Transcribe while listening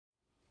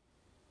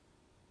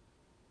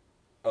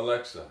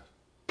Alexa,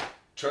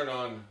 turn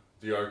on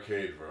the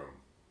arcade room.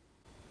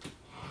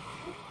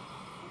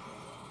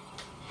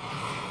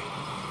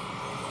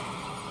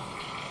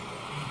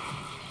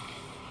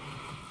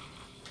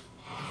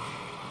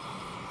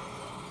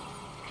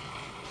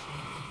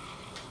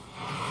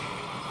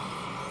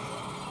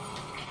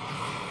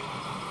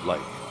 Like,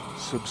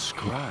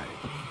 subscribe,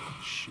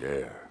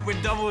 share.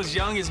 When Double was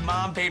young, his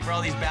mom paid for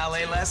all these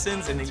ballet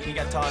lessons, and he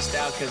got tossed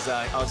out because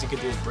all he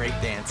could do was break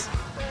dance.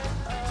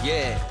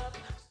 Yeah.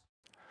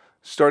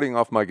 Starting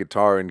off my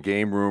guitar and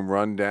game room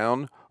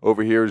rundown,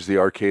 over here is the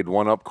arcade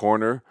 1-up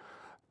corner.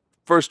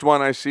 First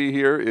one I see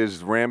here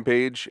is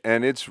Rampage,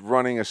 and it's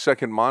running a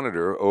second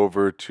monitor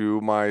over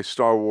to my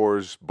Star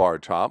Wars bar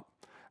top.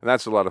 And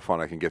that's a lot of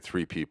fun. I can get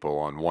 3 people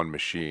on one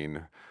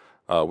machine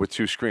with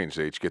 2 screens.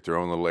 They each get their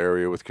own little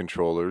area with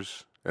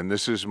controllers. And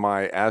this is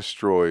my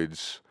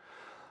Asteroids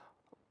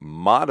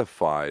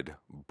modified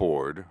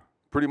board.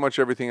 Pretty much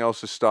everything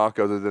else is stock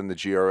other than the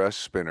GRS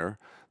spinner.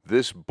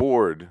 This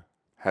board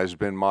has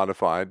been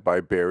modified by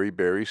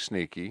Barry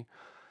Sneaky.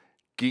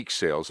 Geek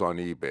Sales on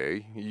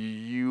eBay.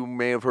 You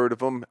may have heard of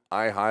them.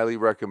 I highly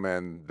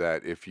recommend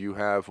that if you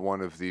have one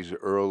of these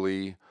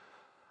early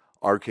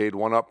arcade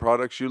 1-up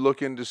products, you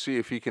look in to see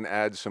if he can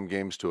add some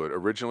games to it.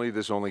 Originally,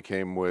 this only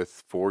came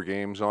with 4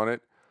 games on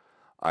it.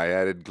 I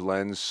added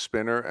Glenn's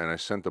spinner, and I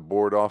sent the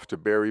board off to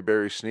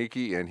Barry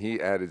Sneaky, and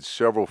he added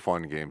several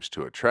fun games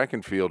to it. Track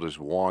and Field is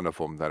one of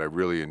them that I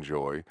really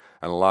enjoy,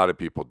 and a lot of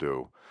people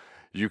do.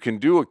 You can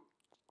do a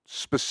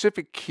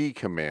specific key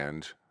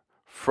command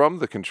from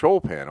the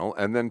control panel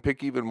and then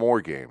pick even more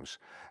games.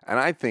 And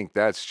I think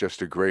that's just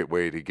a great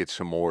way to get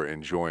some more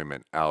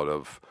enjoyment out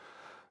of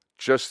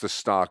just the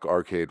stock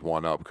arcade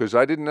 1-up, because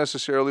I didn't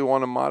necessarily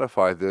want to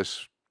modify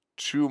this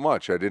too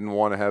much. I didn't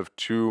want to have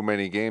too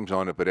many games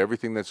on it, but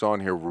everything that's on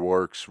here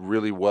works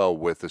really well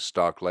with the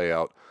stock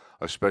layout,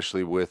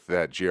 especially with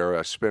that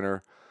GRS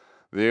spinner.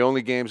 The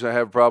only games I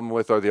have a problem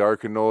with are the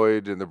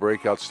Arkanoid and the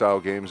Breakout style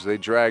games. They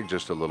drag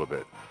just a little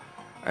bit.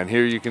 And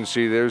here you can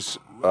see there's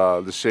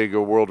the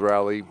Sega World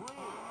Rally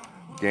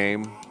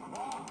game,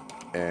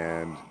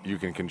 and you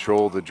can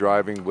control the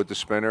driving with the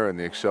spinner and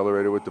the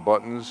accelerator with the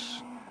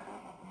buttons.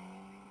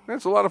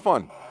 It's a lot of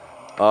fun.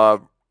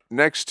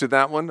 Next to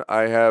that one,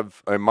 I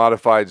have a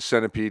modified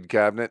Centipede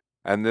cabinet,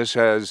 and this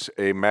has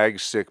a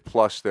MagStick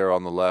Plus there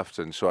on the left,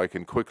 and so I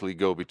can quickly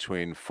go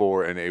between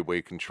 4- and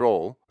 8-way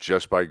control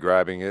just by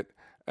grabbing it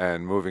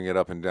and moving it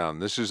up and down.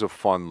 This is a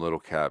fun little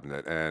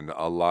cabinet, and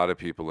a lot of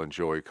people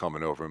enjoy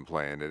coming over and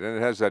playing it. And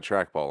it has that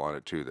trackball on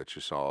it, too, that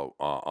you saw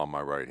on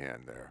my right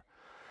hand there.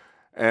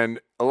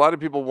 And a lot of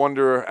people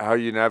wonder how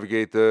you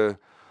navigate the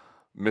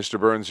Mr.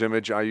 Burns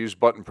image. I use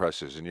button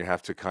presses, and you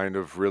have to kind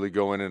of really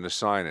go in and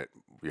assign it.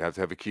 You have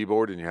to have a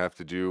keyboard, and you have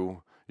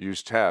to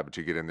use tab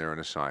to get in there and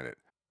assign it.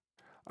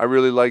 I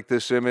really like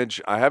this image.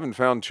 I haven't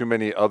found too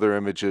many other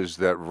images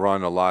that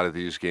run a lot of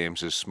these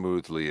games as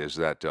smoothly as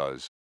that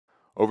does.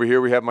 Over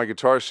here we have my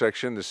guitar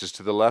section. This is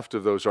to the left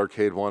of those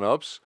arcade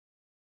 1-ups.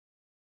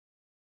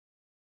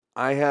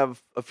 I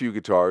have a few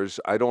guitars.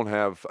 I don't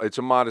have, it's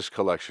a modest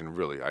collection,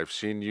 really. I've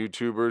seen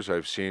YouTubers,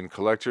 I've seen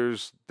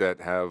collectors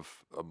that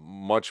have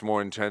much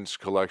more intense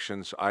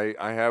collections. I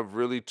have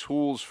really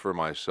tools for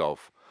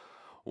myself.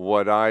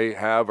 What I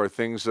have are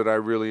things that I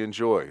really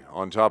enjoy.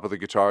 On top of the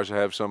guitars, I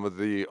have some of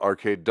the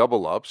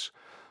ArcadeDoubleUps.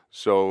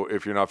 So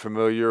if you're not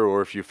familiar,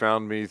 or if you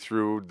found me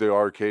through the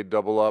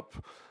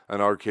ArcadeDoubleUp, an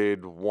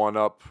arcade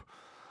 1-up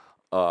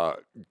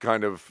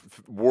kind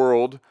of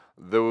world,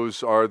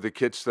 those are the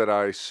kits that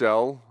I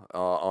sell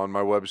on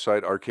my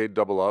website,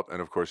 ArcadeDoubleUp.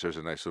 And of course, there's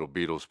a nice little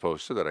Beatles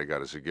poster that I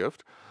got as a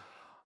gift.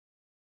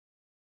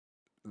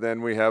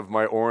 Then we have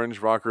my orange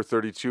Rocker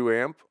 32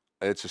 amp.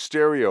 It's a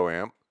stereo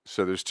amp,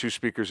 so there's 2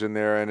 speakers in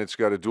there, and it's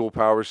got a dual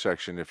power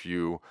section if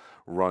you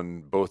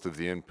run both of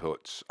the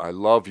inputs. I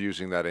love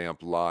using that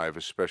amp live,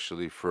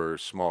 especially for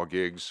small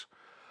gigs.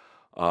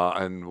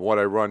 And what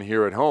I run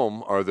here at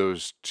home are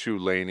those 2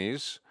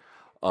 Laneys,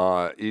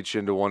 each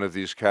into one of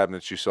these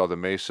cabinets. You saw the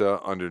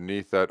Mesa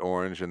underneath that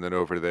orange, and then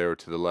over there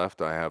to the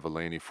left, I have a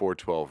Laney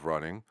 412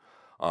 running.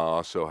 I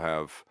also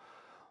have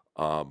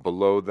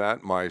below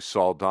that my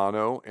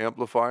Soldano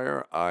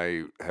amplifier.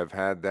 I have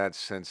had that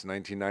since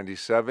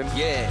 1997.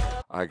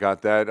 Yeah. I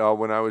got that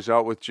when I was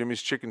out with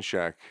Jimmy's Chicken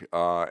Shack,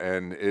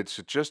 and it's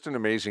just an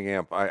amazing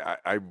amp.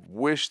 I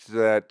wished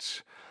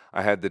that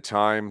I had the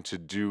time to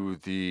do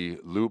the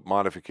loop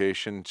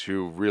modification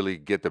to really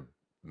get the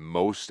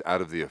most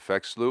out of the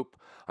effects loop.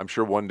 I'm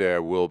sure one day I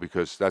will,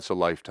 because that's a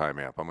lifetime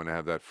amp. I'm going to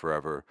have that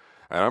forever.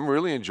 And I'm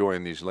really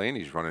enjoying these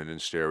Laneys running in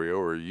stereo,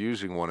 or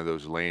using one of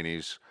those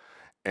Laneys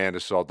and a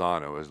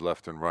Soldano as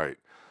left and right.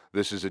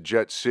 This is a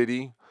Jet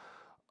City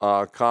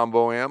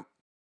combo amp.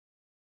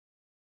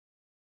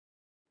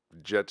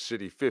 Jet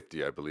City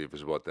 50, I believe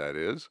is what that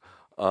is.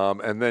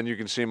 And then you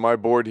can see my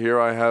board here.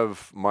 I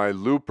have my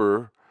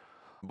Looper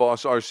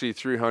Boss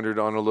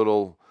RC300 on a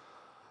little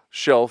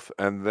shelf,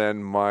 and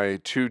then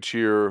my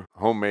 2-tier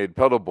homemade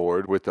pedal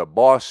board with a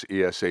Boss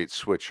ES8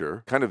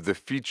 switcher, kind of the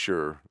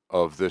feature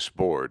of this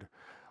board.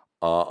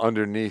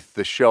 Underneath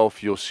the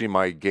shelf, you'll see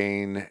my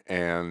gain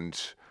and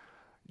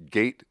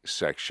gate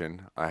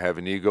section. I have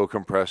an ego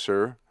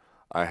compressor.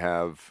 I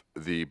have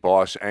the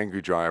Boss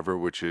Angry Driver,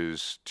 which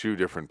is 2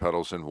 different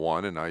pedals in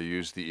one, and I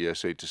use the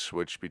ES8 to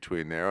switch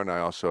between there. And I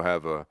also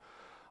have a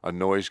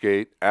noise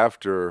gate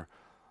after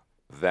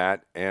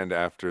that, and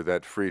after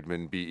that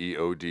Friedman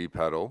BEOD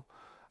pedal.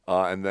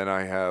 And then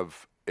I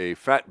have a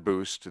fat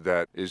boost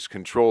that is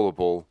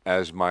controllable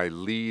as my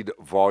lead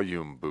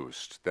volume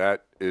boost.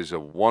 That is a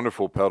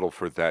wonderful pedal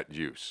for that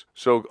use.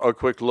 So a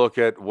quick look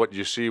at what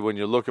you see when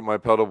you look at my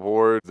pedal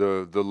board.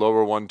 The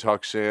lower one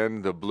tucks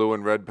in. The blue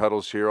and red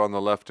pedals here on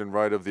the left and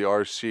right of the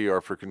RC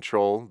are for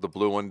control. The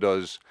blue one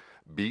does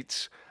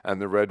beats,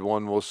 and the red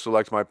one will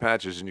select my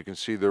patches, and you can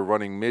see they're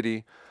running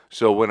MIDI.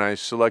 So when I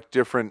select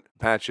different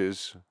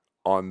patches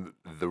on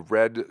the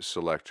red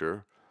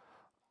selector,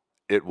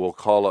 it will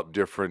call up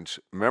different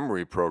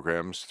memory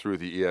programs through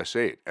the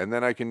ES8. And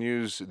then I can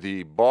use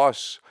the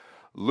Boss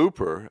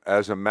looper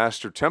as a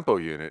master tempo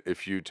unit.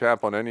 If you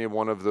tap on any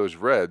one of those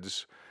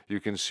reds, you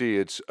can see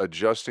it's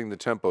adjusting the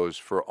tempos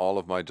for all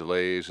of my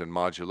delays and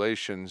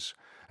modulations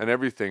and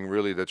everything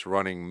really that's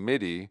running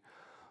MIDI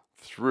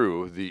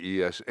through the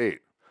ES8.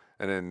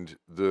 And then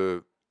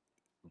the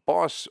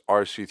Boss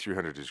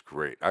RC300 is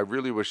great. I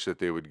really wish that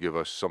they would give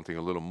us something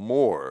a little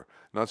more,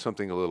 not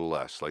something a little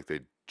less like they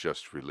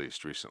just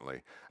released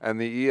recently. And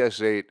the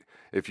ES8,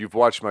 if you've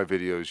watched my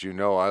videos, you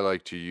know I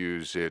like to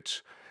use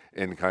it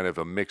in kind of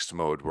a mixed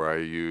mode where I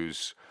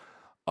use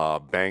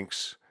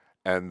banks,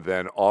 and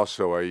then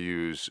also I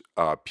use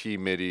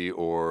PMIDI,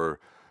 or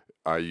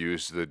I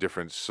use the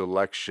different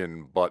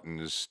selection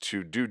buttons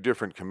to do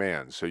different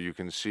commands. So you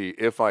can see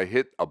if I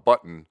hit a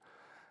button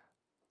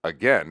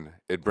again,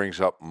 it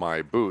brings up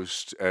my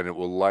boost, and it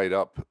will light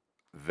up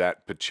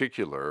that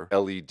particular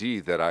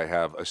LED that I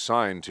have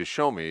assigned to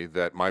show me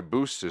that my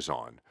boost is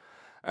on.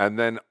 And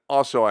then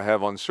also I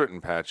have on certain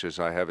patches,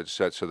 I have it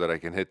set so that I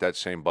can hit that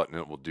same button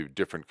and it will do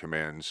different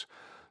commands,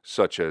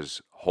 such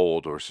as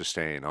hold or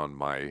sustain on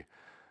my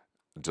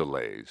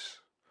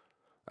delays.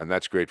 And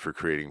that's great for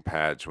creating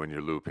pads when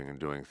you're looping and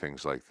doing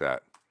things like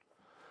that.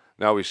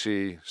 Now we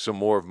see some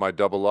more of my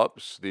double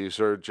ups. These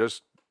are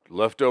just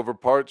leftover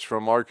parts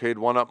from arcade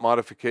 1-up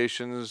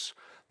modifications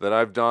that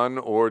I've done,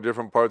 or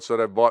different parts that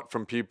I've bought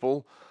from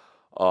people.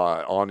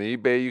 On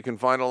eBay, you can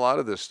find a lot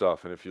of this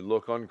stuff. And if you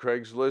look on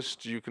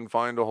Craigslist, you can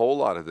find a whole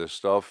lot of this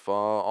stuff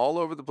all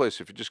over the place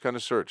if you just kind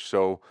of search.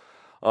 So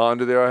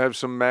under there, I have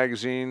some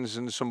magazines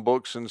and some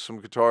books and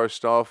some guitar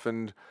stuff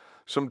and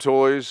some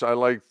toys. I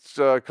liked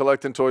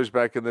collecting toys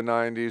back in the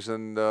 90s,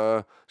 and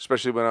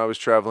especially when I was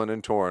traveling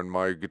in Torn.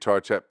 My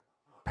guitar tech,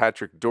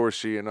 Patrick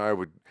Dorsey, and I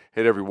would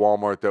hit every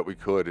Walmart that we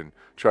could and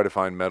try to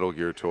find Metal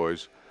Gear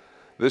toys.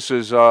 This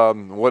is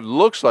what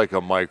looks like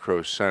a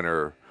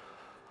MicroCenter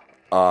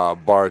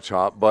bar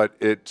top, but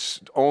it's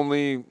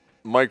only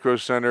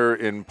MicroCenter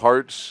in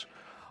parts,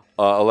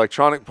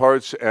 electronic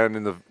parts, and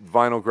in the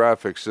vinyl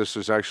graphics. This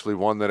is actually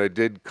one that I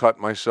did cut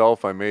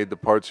myself. I made the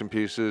parts and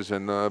pieces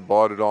and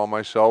bought it all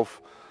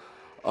myself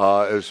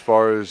as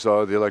far as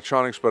the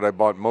electronics, but I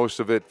bought most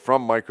of it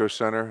from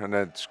MicroCenter, and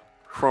that's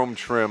chrome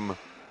trim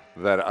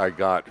that I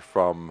got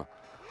from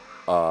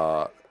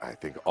I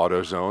think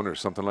AutoZone or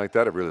something like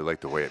that. I really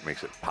like the way it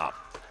makes it pop.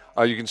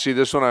 You can see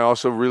this one. I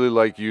also really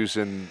like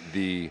using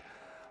the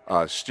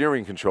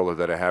steering controller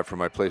that I have for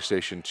my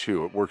PlayStation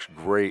 2. It works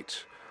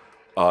great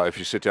if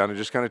you sit down and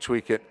just kind of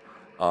tweak it.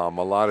 A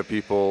lot of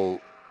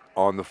people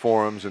on the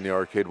forums and the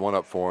Arcade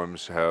 1-Up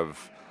forums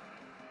have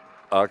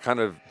kind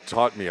of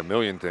taught me a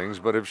million things,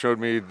 but have showed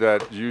me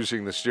that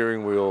using the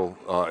steering wheel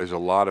is a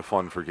lot of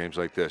fun for games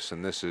like this,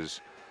 and this is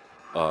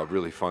a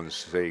really fun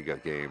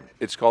Sega game.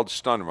 It's called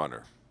Stun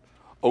Runner.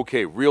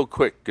 Okay, real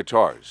quick,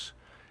 guitars.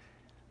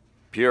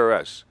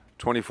 PRS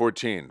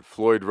 2014,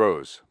 Floyd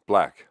Rose,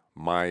 black,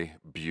 my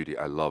beauty.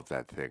 I love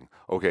that thing.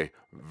 Okay,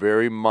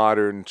 very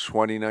modern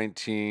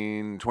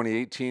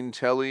 2018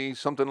 Telly,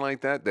 something like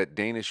that. That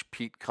Danish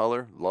peat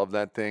color, love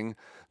that thing.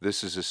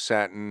 This is a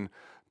satin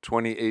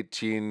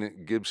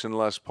 2018 Gibson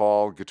Les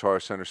Paul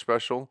Guitar Center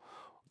Special.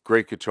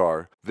 Great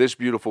guitar. This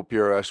beautiful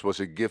PRS was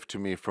a gift to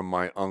me from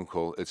my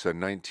uncle. It's a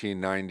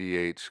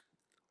 1998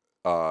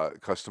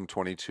 Custom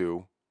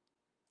 22.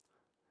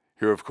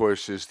 Here, of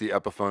course, is the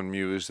Epiphone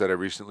Muse that I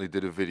recently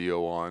did a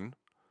video on.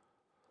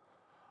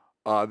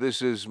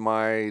 This is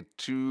my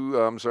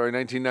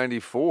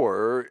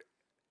 1994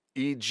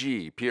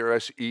 EG,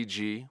 PRS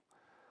EG,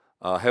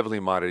 heavily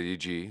modded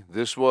EG.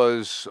 This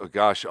was,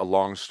 gosh, a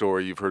long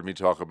story. You've heard me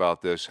talk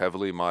about this.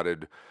 Heavily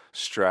modded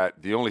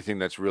Strat. The only thing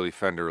that's really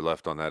Fender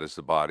left on that is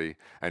the body.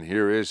 And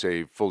here is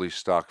a fully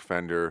stock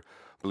Fender.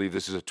 I believe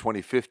this is a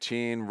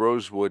 2015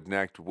 rosewood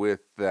necked with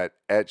that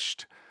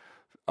etched,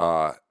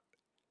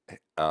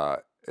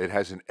 it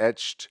has an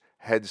etched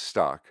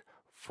headstock.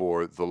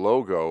 For the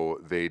logo,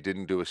 they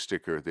didn't do a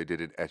sticker, they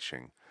did an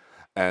etching.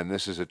 And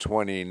this is a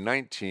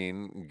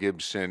 2019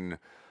 Gibson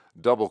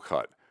double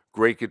cut.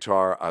 Great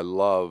guitar. I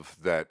love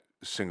that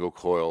single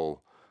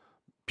coil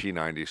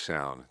P90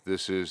 sound.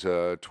 This is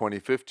a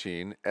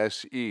 2015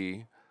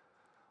 SE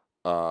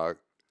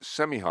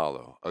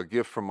semi-hollow, a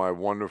gift from my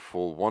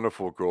wonderful,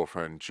 wonderful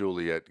girlfriend,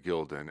 Juliet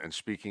Gilden. And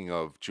speaking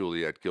of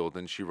Juliet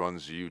Gilden, she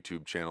runs the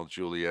YouTube channel,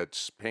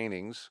 Juliet's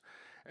Paintings,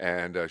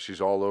 and she's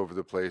all over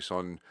the place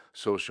on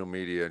social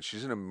media, and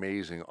she's an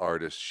amazing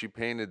artist. She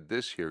painted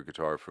this here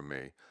guitar for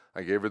me.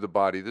 I gave her the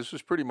body. This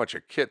was pretty much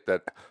a kit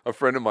that a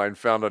friend of mine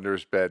found under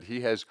his bed.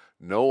 He has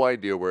no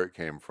idea where it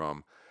came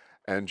from.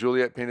 And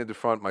Juliet painted the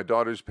front. My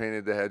daughter's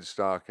painted the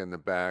headstock and the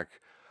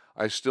back.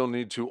 I still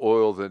need to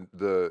oil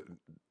the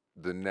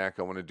neck.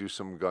 I want to do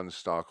some gun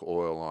stock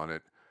oil on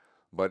it,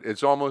 but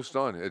it's almost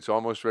done. It's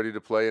almost ready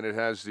to play, and it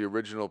has the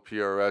original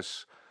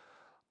PRS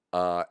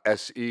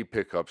SE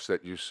pickups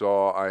that you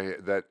saw.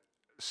 That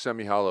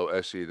semi-hollow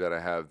SE that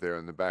I have there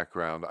in the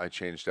background, I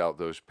changed out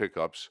those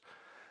pickups,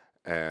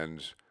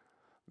 and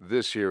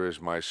this here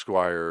is my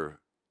Squier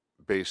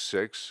Bass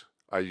 6.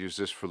 I use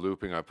this for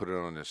looping. I put it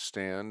on a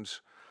stand.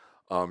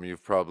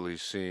 You've probably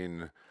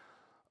seen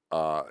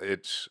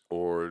it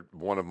or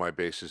one of my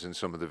basses in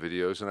some of the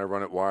videos, and I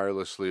run it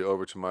wirelessly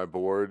over to my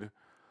board.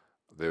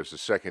 There's a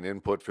second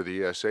input for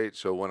the ES8,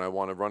 so when I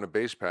want to run a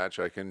bass patch,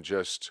 I can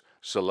just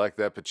select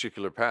that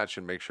particular patch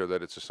and make sure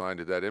that it's assigned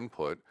to that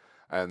input.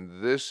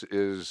 And this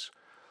is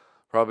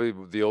probably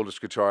the oldest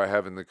guitar I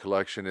have in the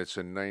collection. It's a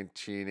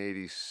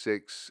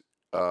 1986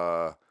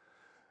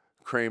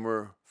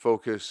 Kramer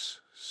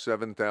Focus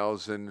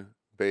 7000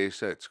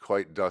 bass. It's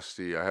quite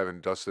dusty. I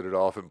haven't dusted it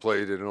off and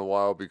played it in a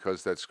while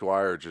because that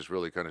Squier just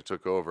really kind of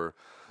took over.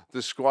 The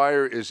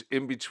Squier is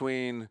in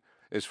between,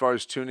 as far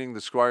as tuning, the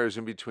Squier is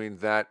in between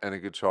that and a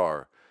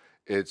guitar.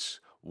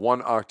 It's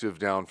 1 octave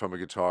down from a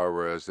guitar,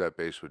 whereas that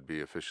bass would be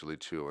officially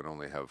 2 and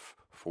only have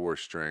 4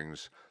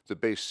 strings. The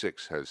bass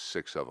 6 has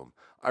 6 of them.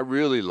 I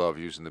really love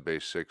using the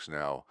bass 6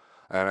 now,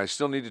 and I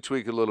still need to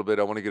tweak a little bit.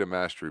 I want to get a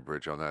mastery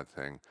bridge on that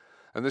thing.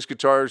 And this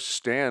guitar's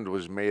stand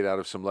was made out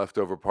of some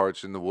leftover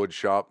parts in the wood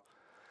shop,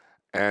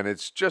 and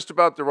it's just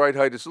about the right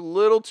height. It's a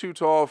little too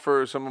tall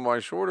for some of my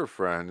shorter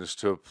friends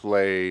to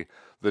play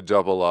the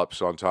double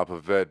ups on top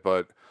of it,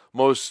 but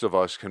most of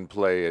us can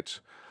play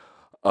it,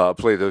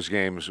 play those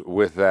games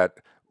with that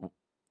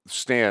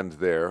stand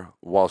there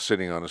while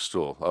sitting on a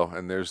stool. Oh,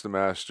 and there's the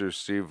master,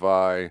 Steve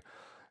Vai.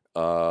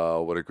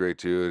 What a great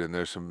dude. And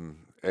there's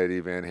some Eddie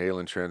Van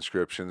Halen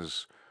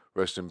transcriptions.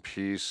 Rest in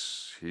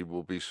peace. He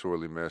will be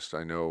sorely missed.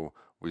 I know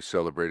we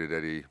celebrated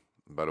Eddie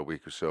about a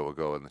week or so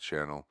ago on the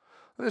channel.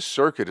 This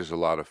circuit is a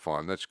lot of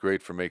fun. That's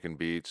great for making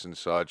beats and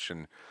such.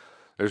 And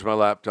there's my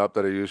laptop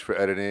that I use for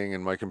editing,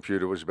 and my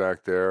computer was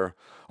back there.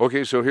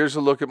 Okay, so here's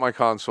a look at my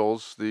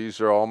consoles. These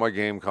are all my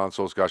game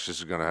consoles. Gosh, this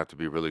is going to have to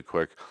be really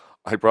quick.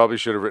 I probably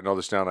should have written all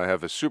this down. I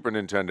have a Super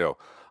Nintendo.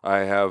 I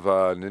have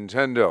a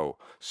Nintendo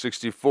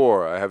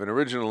 64. I have an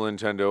original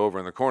Nintendo over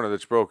in the corner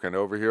that's broken.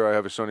 Over here I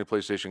have a Sony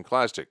PlayStation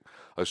Classic,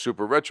 a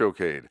Super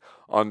Retrocade.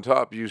 On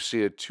top you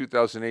see a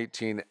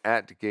 2018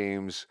 At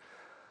Games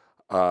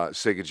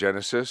Sega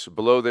Genesis.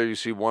 Below there you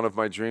see one of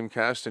my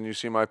Dreamcast, and you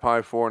see my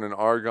Pi 4 and an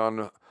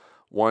Argon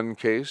 1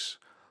 case.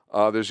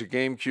 There's a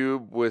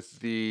GameCube with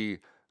the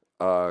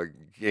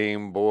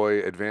Game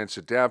Boy Advance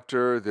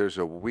adapter. There's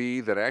a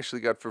Wii that I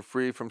actually got for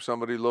free from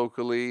somebody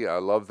locally. I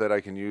love that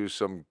I can use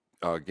some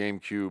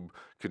GameCube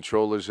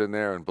controllers in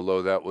there, and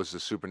below that was the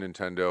Super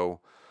Nintendo.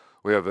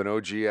 We have an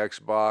OG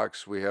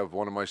Xbox. We have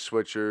one of my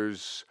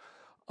switchers.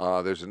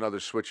 There's another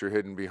switcher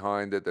hidden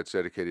behind it that's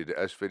dedicated to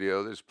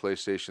S-Video. There's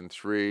PlayStation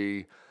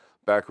 3,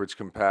 backwards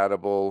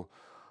compatible.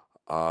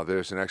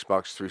 There's an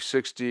Xbox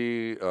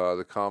 360,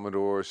 the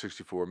Commodore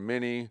 64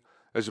 Mini.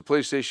 There's a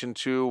PlayStation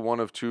 2, one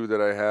of 2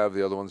 that I have.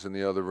 The other one's in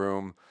the other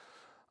room.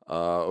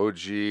 OG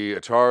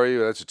Atari,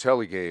 that's a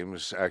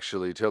Telegames,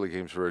 actually,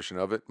 Telegames version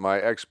of it. My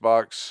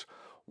Xbox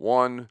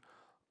One,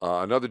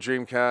 another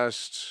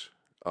Dreamcast,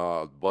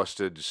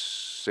 busted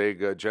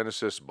Sega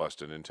Genesis,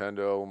 busted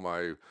Nintendo.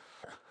 My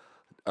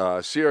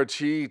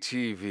CRT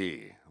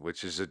TV,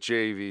 which is a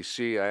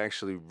JVC. I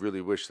actually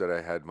really wish that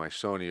I had my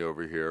Sony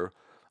over here.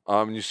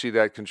 You see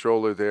that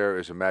controller there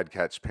is a Mad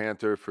Catz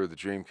Panther for the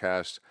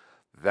Dreamcast.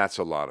 That's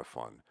a lot of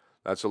fun.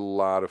 That's a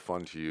lot of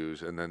fun to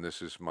use. And then this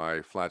is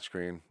my flat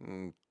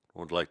screen.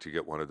 Would like to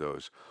get one of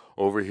those.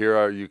 Over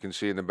here, you can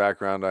see in the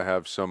background, I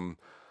have some,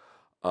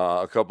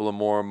 a couple of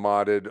more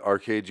modded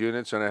arcade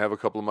units, and I have a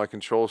couple of my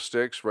control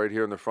sticks right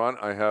here in the front.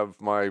 I have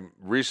my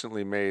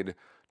recently made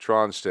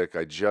Tron stick.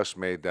 I just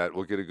made that.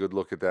 We'll get a good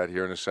look at that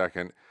here in a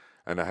second.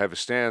 And I have a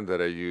stand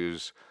that I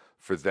use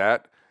for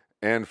that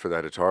and for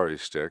that Atari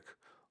stick.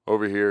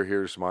 Over here,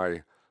 here's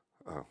my,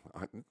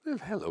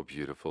 hello,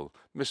 beautiful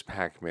Miss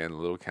Pac-Man,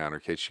 little counter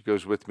case. She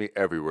goes with me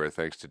everywhere,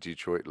 thanks to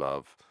Detroit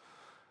Love.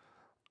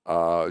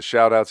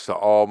 Shout outs to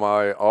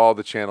all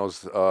the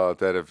channels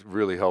that have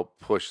really helped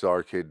push the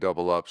Arcade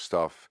Double Up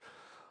stuff,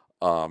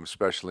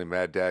 especially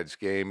Mad Dad's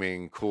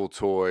Gaming, Cool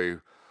Toy,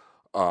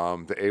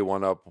 the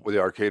A1Up, the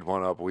Arcade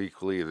 1Up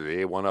Weekly,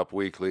 the A1Up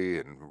Weekly,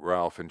 and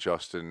Ralph and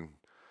Justin.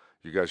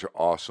 You guys are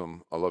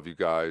awesome. I love you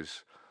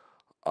guys.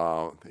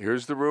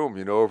 Here's the room.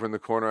 You know, over in the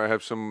corner, I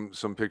have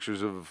some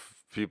pictures of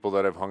people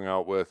that I've hung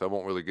out with. I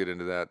won't really get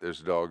into that.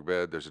 There's a dog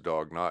bed. There's a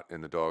dog not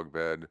in the dog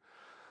bed.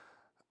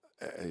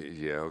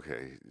 Yeah,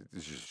 okay.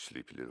 This is your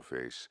sleepy little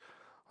face.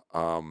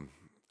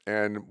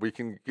 And we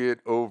can get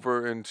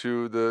over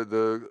into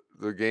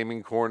the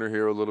gaming corner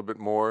here a little bit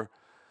more.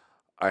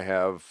 I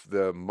have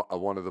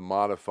one of the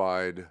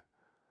modified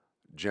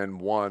Gen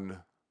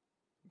 1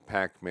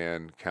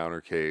 Pac-Man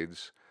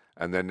countercades.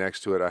 And then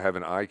next to it, I have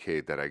an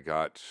iCade that I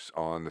got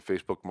on the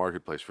Facebook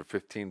Marketplace for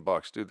 15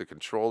 bucks. Dude, the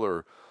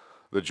controller,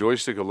 the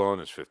joystick alone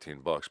is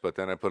 15 bucks. But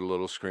then I put a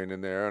little screen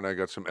in there, and I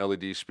got some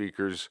LED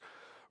speakers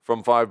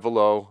from Five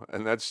Below,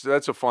 and that's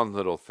a fun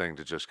little thing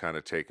to just kind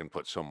of take and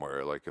put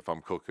somewhere. Like if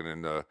I'm cooking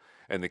in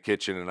the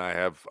kitchen and I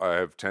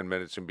have 10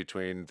 minutes in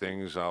between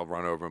things, I'll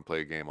run over and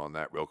play a game on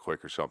that real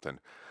quick or something.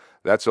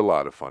 That's a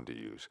lot of fun to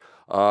use.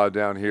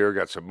 Down here,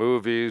 got some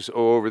movies.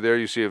 Oh, over there,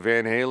 you see a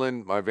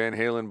my Van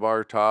Halen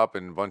bar top,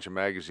 and a bunch of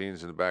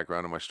magazines in the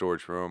background of my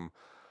storage room.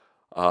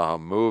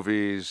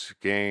 Movies,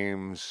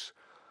 games.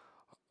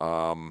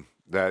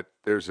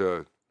 There's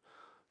a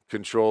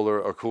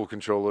cool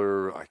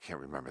controller. I can't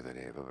remember the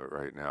name of it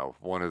right now.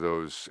 One of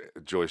those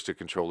joystick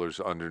controllers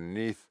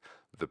underneath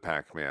the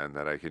Pac-Man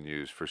that I can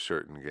use for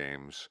certain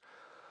games.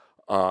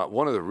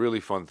 One of the really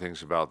fun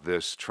things about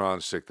this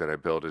Tron stick that I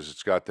built is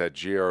it's got that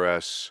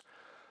GRS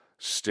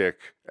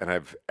stick, and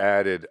I've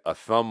added a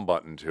thumb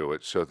button to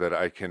it so that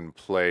I can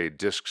play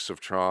discs of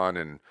Tron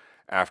and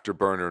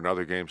Afterburner and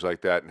other games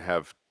like that and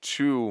have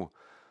two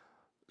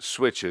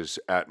switches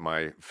at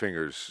my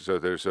fingers. So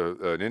there's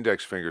an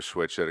index finger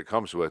switch that it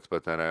comes with,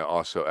 but then I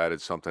also added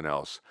something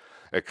else.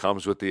 It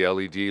comes with the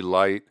LED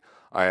light.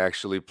 I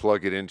actually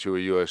plug it into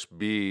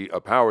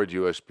a powered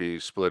USB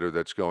splitter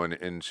that's going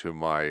into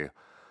my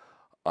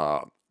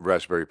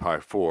Raspberry Pi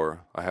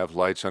 4. I have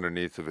lights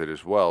underneath of it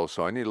as well,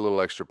 so I need a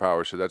little extra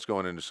power, so that's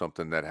going into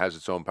something that has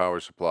its own power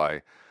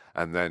supply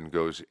and then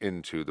goes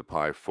into the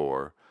Pi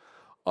 4.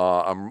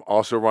 I'm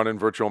also running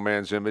Virtual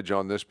Man's image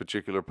on this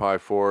particular Pi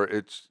 4.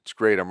 It's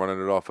great. I'm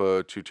running it off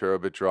a 2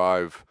 terabit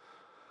drive,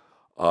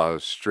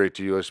 straight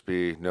to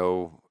USB,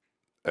 no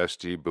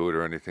SD boot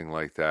or anything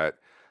like that.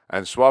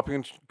 And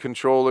swapping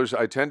controllers,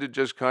 I tend to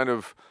just kind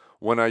of,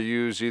 when I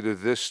use either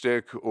this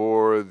stick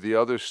or the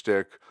other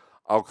stick,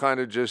 I'll kind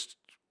of just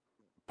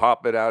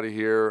pop it out of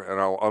here and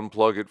I'll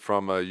unplug it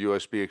from a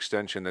USB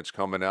extension that's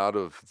coming out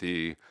of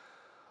the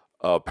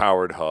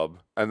powered hub,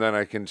 and then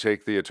I can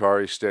take the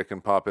Atari stick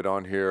and pop it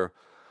on here.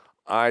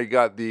 I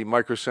got the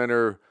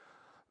MicroCenter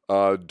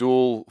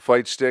dual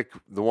fight stick,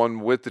 the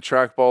one with the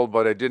trackball,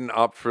 but I didn't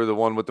opt for the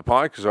one with the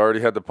Pi because I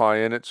already had the Pi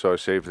in it, so I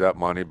saved that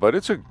money. But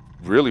it's a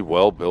really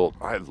well built.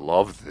 I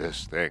love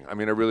this thing. I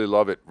mean, I really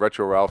love it.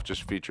 RetroRalph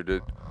just featured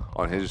it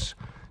on his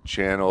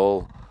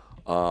channel,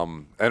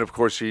 and of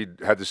course he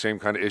had the same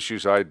kind of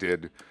issues I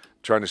did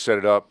trying to set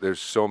it up. There's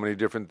so many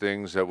different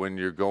things that when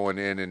you're going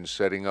in and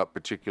setting up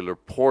particular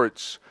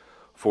ports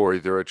for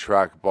either a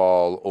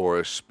trackball or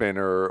a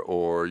spinner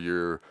or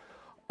your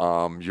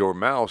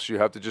mouse, you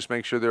have to just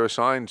make sure they're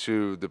assigned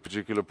to the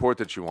particular port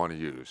that you want to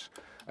use.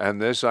 And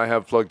this I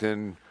have plugged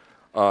in.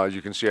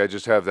 You can see I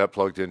just have that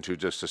plugged into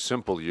just a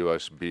simple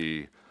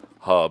USB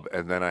hub,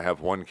 and then I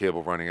have one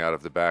cable running out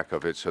of the back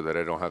of it so that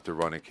I don't have to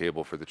run a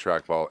cable for the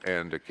trackball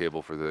and a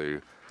cable for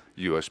the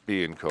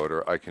USB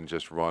encoder. I can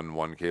just run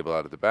one cable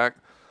out of the back,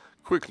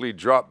 quickly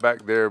drop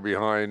back there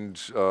behind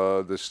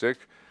the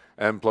stick,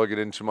 and plug it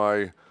into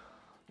my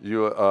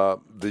the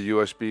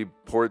USB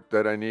port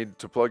that I need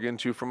to plug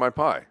into for my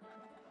Pi.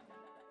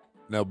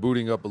 Now,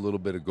 booting up a little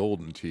bit of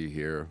Golden Tee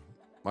here.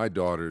 My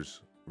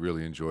daughters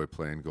really enjoy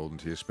playing Golden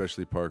Tee,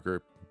 especially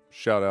Parker.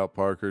 Shout out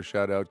Parker,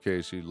 shout out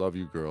Casey, love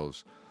you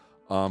girls.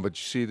 But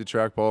you see the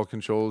trackball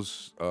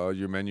controls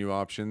your menu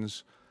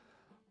options.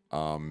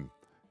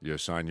 You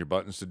assign your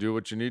buttons to do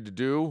what you need to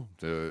do,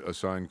 to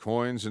assign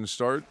coins and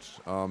start.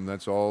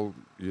 That's all,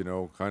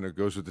 kind of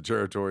goes with the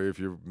territory if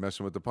you're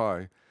messing with the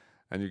Pi.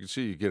 And you can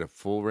see you get a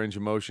full range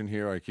of motion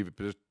here. I keep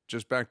it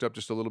just backed up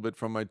just a little bit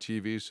from my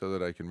TV so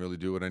that I can really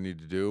do what I need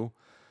to do,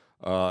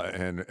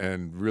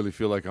 and really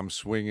feel like I'm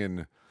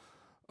swinging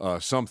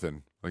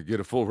something. Like get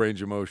a full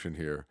range of motion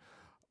here.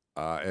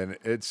 And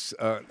it's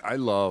I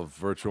love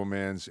Virtual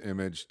Man's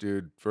image,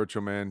 dude.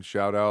 Virtual Man,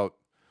 shout out.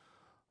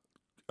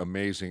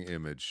 Amazing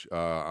image.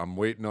 I'm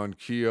waiting on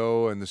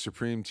Keo and the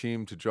Supreme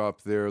team to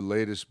drop their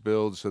latest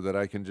build so that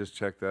I can just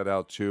check that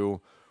out too.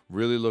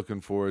 Really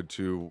looking forward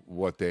to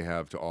what they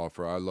have to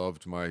offer. I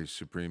loved my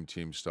Supreme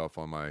team stuff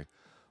on my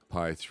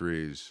Pi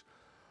 3s.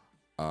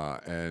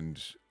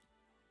 And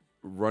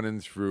running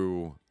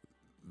through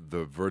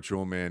the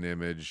Virtual Man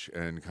image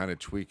and kind of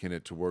tweaking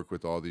it to work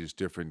with all these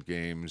different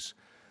games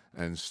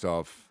and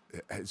stuff,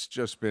 it's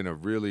just been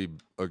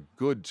a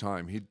good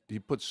time. He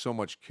puts so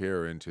much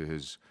care into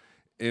his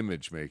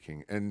image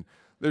making, and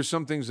there's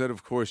some things that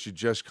of course you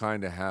just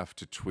kind of have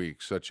to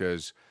tweak, such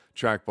as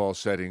trackball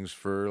settings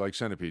for like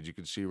Centipede. You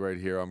can see right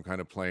here I'm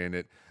kind of playing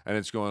it and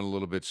it's going a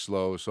little bit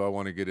slow, so I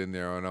want to get in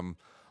there and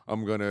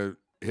I'm gonna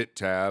hit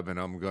tab and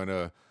I'm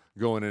gonna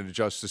go in and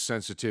adjust the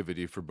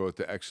sensitivity for both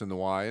the X and the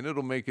Y, and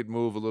it'll make it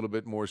move a little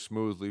bit more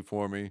smoothly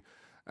for me.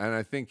 And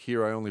I think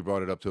here I only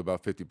brought it up to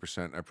about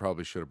 50%. I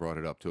probably should have brought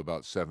it up to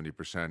about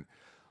 70%,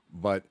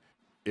 but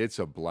it's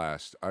a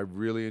blast. I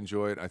really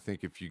enjoy it. I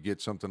think if you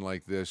get something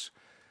like this,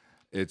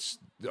 it's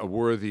a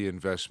worthy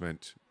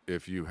investment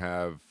if you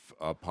have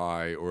a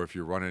Pi or if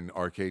you're running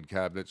arcade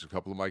cabinets. A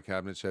couple of my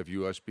cabinets have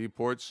USB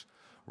ports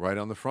right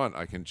on the front.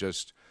 I can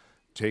just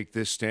take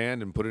this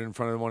stand and put it in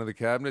front of one of the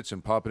cabinets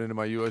and pop it into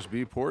my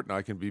USB port, and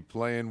I can be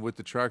playing with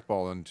the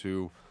trackball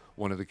into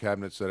one of the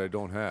cabinets that I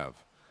don't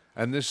have.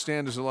 And this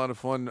stand is a lot of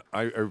fun.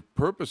 I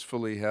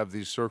purposefully have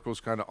these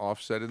circles kind of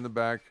offset in the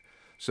back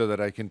so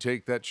that I can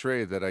take that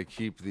tray that I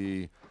keep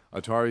the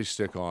Atari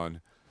stick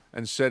on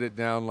and set it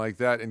down like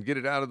that and get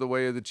it out of the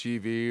way of the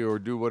TV or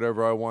do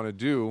whatever I want to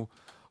do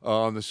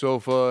on the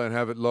sofa and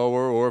have it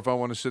lower. Or if I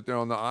want to sit there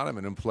on the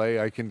ottoman and play,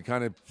 I can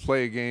kind of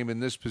play a game in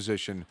this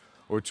position,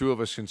 or two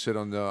of us can sit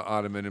on the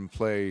ottoman and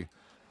play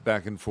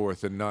back and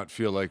forth and not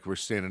feel like we're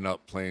standing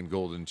up playing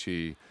Golden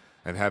Tee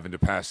and having to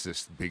pass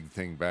this big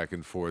thing back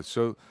and forth.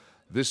 So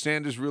this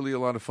stand is really a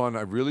lot of fun.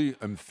 I really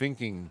am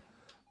thinking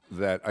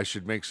that I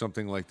should make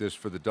something like this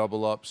for the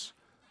double ups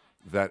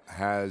that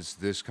has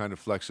this kind of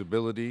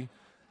flexibility.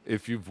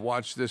 If you've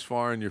watched this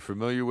far and you're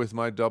familiar with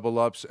my double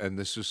ups and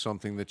this is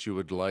something that you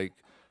would like,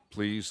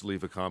 please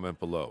leave a comment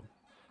below.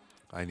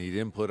 I need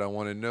input. I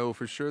want to know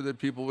for sure that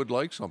people would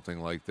like something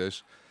like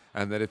this,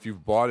 and that if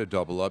you've bought a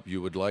double up,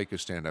 you would like a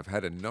stand. I've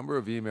had a number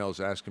of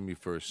emails asking me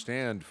for a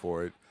stand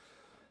for it.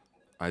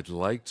 I'd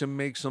like to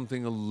make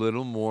something a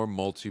little more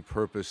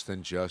multi-purpose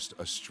than just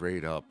a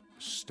straight-up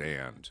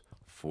stand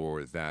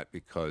for that,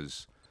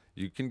 because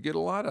you can get a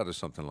lot out of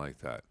something like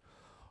that.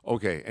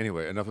 Okay,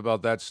 anyway, enough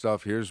about that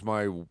stuff. Here's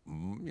my,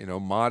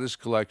 modest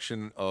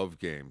collection of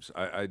games.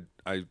 I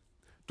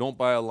don't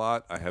buy a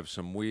lot. I have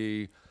some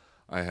Wii.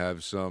 I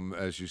have some,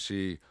 as you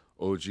see,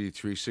 OG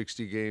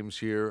 360 games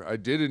here. I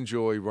did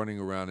enjoy running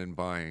around and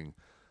buying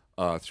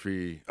some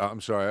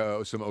OG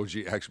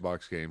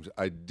Xbox games.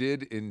 I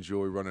did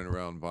enjoy running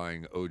around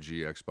buying OG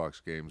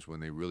Xbox games when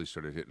they really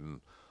started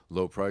hitting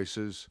low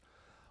prices.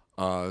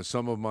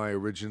 Some of my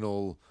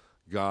original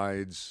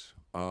guides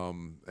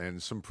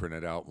and some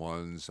printed out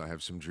ones. I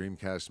have some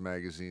Dreamcast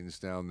magazines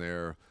down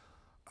there.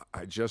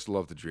 I just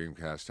love the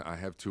Dreamcast. I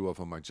have two of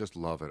them. I just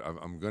love it.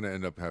 I'm going to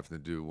end up having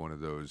to do one of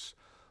those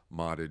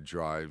modded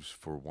drives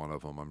for one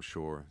of them, I'm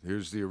sure.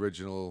 Here's the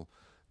original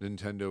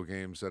Nintendo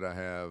games that I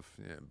have.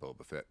 Yeah,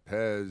 Boba Fett,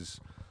 Pez.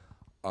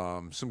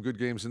 Some good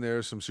games in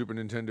there. Some Super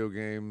Nintendo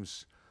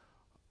games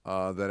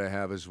that I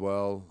have as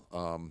well.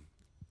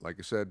 Like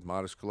I said,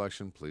 modest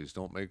collection. Please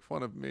don't make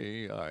fun of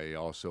me. I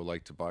also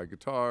like to buy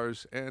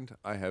guitars, and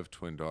I have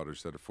twin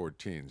daughters that are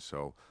 14.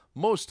 So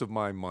most of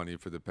my money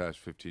for the past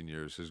 15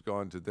 years has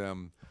gone to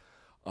them.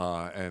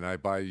 And I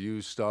buy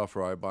used stuff,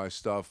 or I buy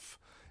stuff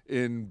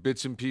in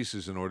bits and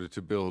pieces in order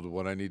to build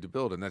what I need to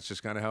build. And that's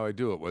just kind of how I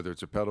do it, whether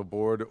it's a pedal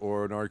board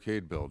or an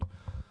arcade build.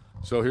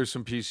 So here's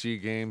some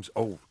PC games.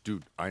 Oh,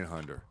 dude,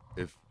 Einhander.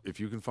 If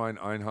you can find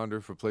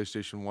Einhander for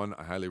PlayStation 1,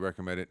 I highly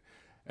recommend it.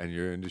 And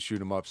you're into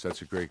shoot 'em ups,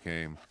 that's a great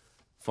game.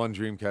 Fun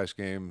Dreamcast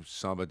game,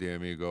 Samba de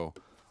Amigo.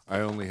 I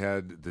only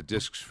had the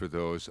discs for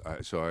those,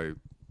 so I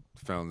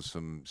found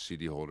some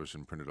CD holders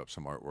and printed up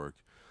some artwork.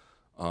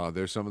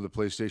 There's some of the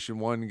PlayStation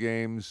 1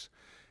 games.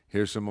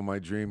 Here's some of my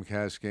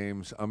Dreamcast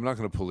games. I'm not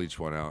going to pull each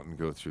one out and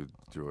go through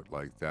it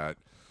like that.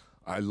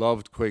 I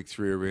loved Quake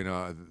 3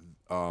 Arena.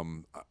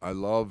 I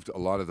loved a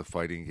lot of the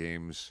fighting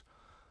games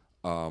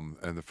and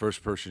the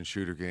first-person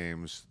shooter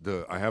games.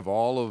 I have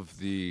all of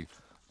the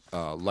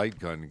light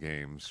gun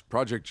games.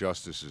 Project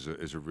Justice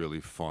is a really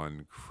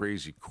fun,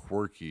 crazy,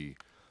 quirky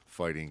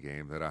fighting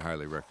game that I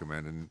highly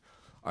recommend. And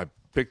I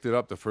picked it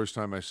up the first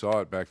time I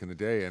saw it back in the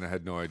day, and I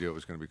had no idea it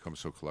was going to become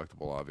so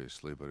collectible,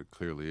 obviously, but it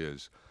clearly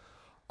is.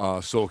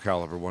 Soul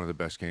Calibur, one of the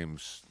best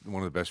games,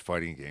 one of the best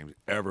fighting games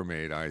ever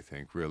made, I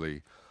think,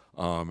 really.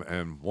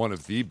 And one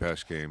of the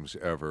best games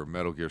ever,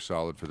 Metal Gear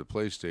Solid for the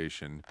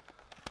PlayStation.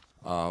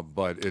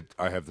 But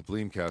I have the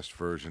Bleemcast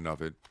version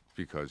of it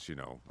because,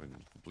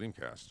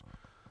 Bleemcast.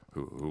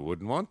 Who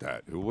wouldn't want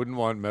that? Who wouldn't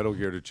want Metal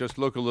Gear to just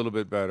look a little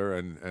bit better?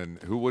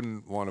 And who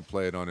wouldn't want to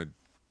play it on a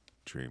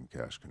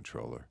Dreamcast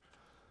controller?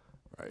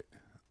 Right.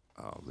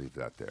 I'll leave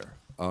that there.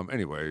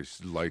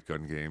 Anyways, light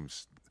gun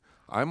games.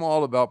 I'm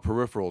all about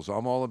peripherals.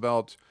 I'm all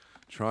about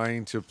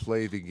trying to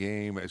play the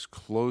game as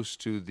close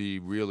to the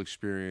real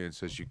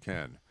experience as you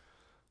can.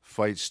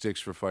 Fight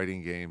sticks for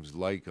fighting games,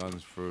 light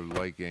guns for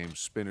light games,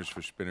 spinners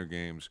for spinner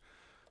games,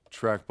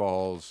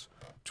 trackballs,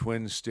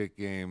 twin stick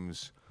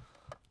games,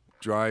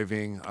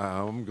 driving.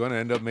 I'm going to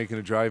end up making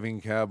a driving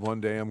cab one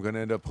day. I'm going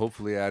to end up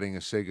hopefully adding a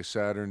Sega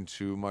Saturn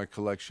to my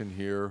collection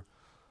here.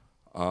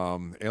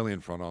 Alien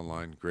Front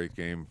Online, great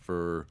game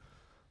for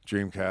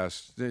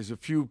Dreamcast. There's a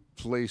few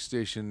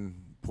PlayStation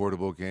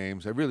portable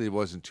games. I really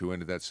wasn't too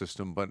into that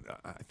system, but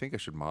I think I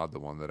should mod the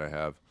one that I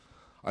have.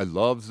 I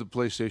loved the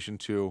PlayStation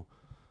 2.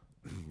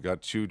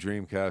 Got 2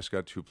 Dreamcasts,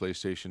 got 2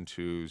 PlayStation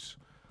 2s.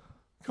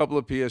 A couple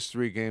of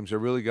PS3 games. I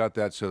really got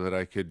that so that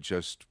I could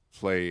just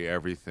play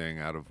everything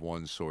out of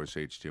one source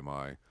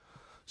HDMI.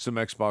 Some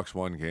Xbox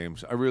One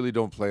games. I really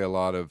don't play a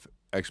lot of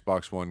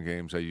Xbox One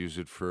games. I use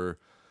it for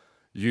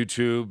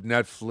YouTube,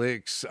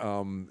 Netflix,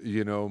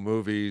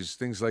 movies,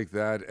 things like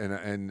that.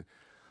 And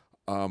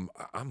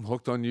I'm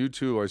hooked on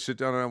YouTube. I sit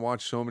down and I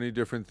watch so many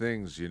different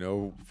things, you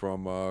know,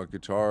 from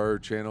guitar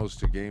channels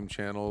to game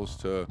channels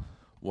to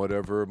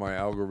whatever my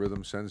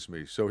algorithm sends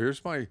me. So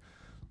here's my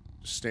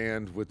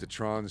stand with the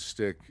Tron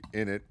stick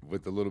in it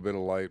with a little bit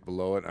of light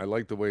below it. I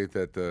like the way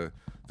that the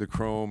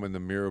chrome and the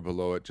mirror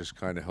below it just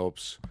kind of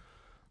helps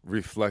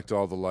reflect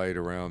all the light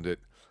around it.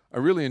 I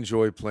really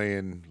enjoy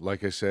playing,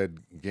 like I said,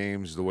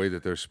 games the way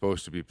that they're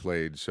supposed to be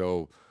played.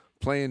 So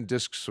playing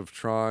discs of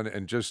Tron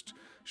and just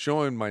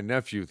showing my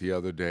nephew the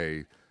other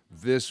day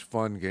this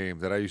fun game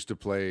that I used to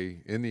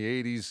play in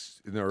the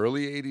 80s, in the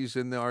early 80s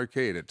in the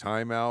arcade at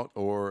Timeout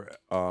or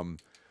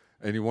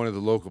any one of the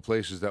local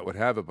places that would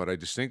have it, but I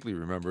distinctly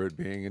remember it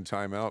being in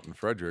Timeout in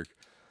Frederick.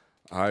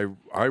 I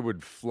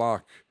would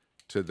flock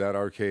to that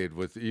arcade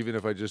with, even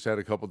if I just had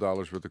a couple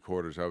dollars worth of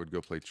quarters, I would go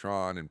play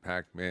Tron and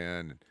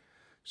Pac-Man,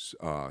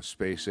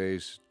 Space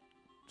Ace,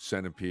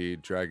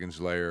 Centipede,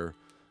 Dragon's Lair.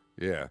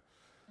 Yeah,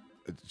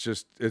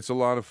 it's a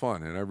lot of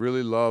fun, and I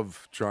really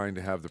love trying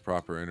to have the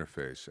proper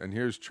interface. And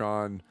here's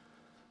Tron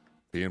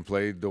being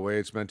played the way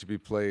it's meant to be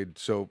played.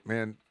 So,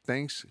 man,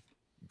 thanks,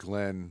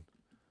 Glenn,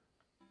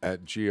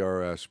 at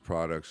GRS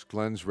Products,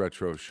 Glenn's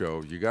Retro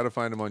Show. You got to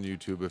find him on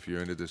YouTube if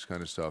you're into this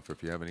kind of stuff.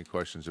 If you have any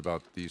questions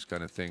about these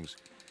kind of things,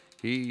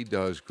 he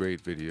does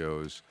great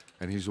videos,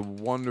 and he's a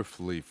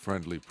wonderfully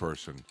friendly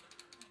person.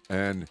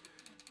 And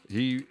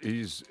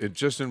he's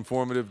just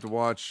informative to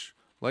watch,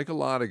 like a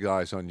lot of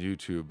guys on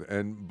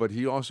YouTube. But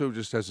he also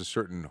just has a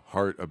certain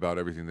heart about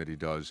everything that he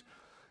does.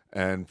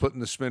 And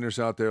putting the spinners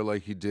out there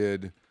like he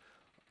did,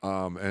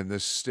 and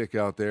this stick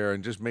out there,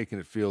 and just making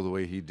it feel the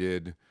way he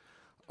did.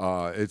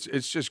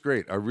 It's just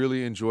great. I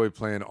really enjoy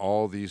playing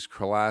all these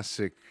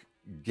classic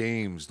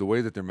games the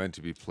way that they're meant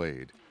to be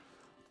played.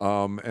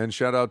 And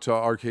shout out to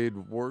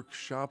Arcade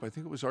Workshop. I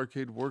think it was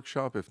Arcade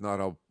Workshop. If not,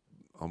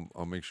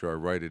 I'll make sure I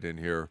write it in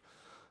here.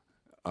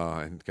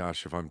 And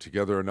gosh, if I'm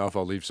together enough,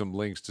 I'll leave some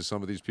links to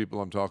some of these people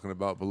I'm talking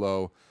about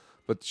below.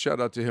 But shout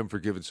out to him for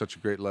giving such a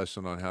great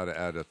lesson on how to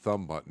add a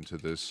thumb button to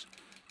this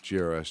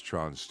GRS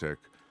Tron stick,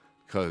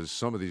 because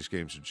some of these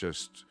games are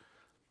just,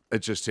 it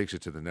just takes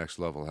it to the next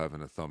level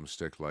having a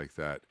thumbstick like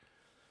that.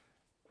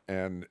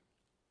 And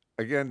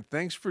again,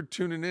 thanks for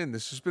tuning in.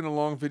 This has been a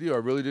long video. I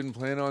really didn't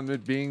plan on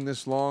it being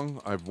this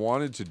long. I've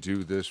wanted to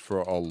do this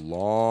for a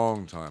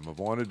long time. I've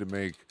wanted to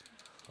make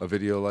a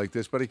video like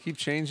this, but I keep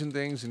changing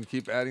things and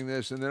keep adding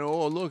this, and then,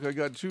 oh, look, I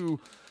got two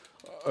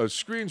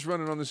screens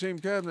running on the same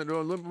cabinet.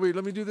 Oh, wait,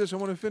 let me do this. I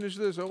want to finish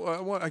this.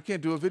 Oh, I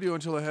can't do a video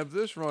until I have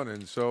this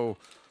running. So,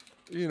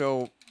 you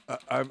know,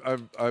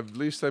 I've at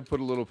least I put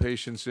a little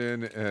patience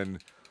in, and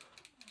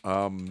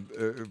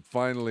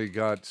finally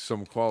got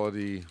some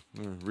quality,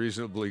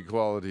 reasonably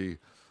quality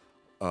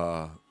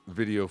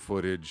video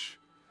footage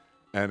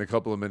and a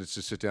couple of minutes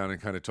to sit down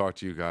and kind of talk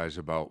to you guys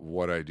about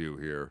what I do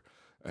here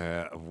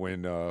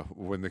when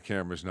the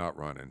camera's not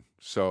running.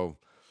 So,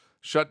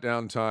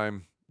 shutdown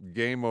time,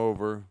 game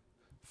over.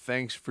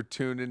 Thanks for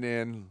tuning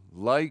in.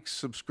 Like,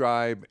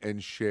 subscribe,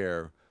 and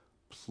share,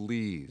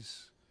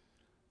 please.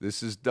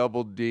 This is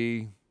Double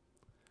D.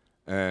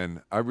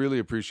 And I really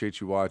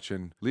appreciate you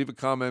watching. Leave a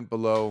comment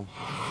below.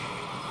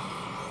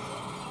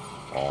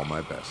 All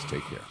my best.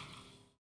 Take care.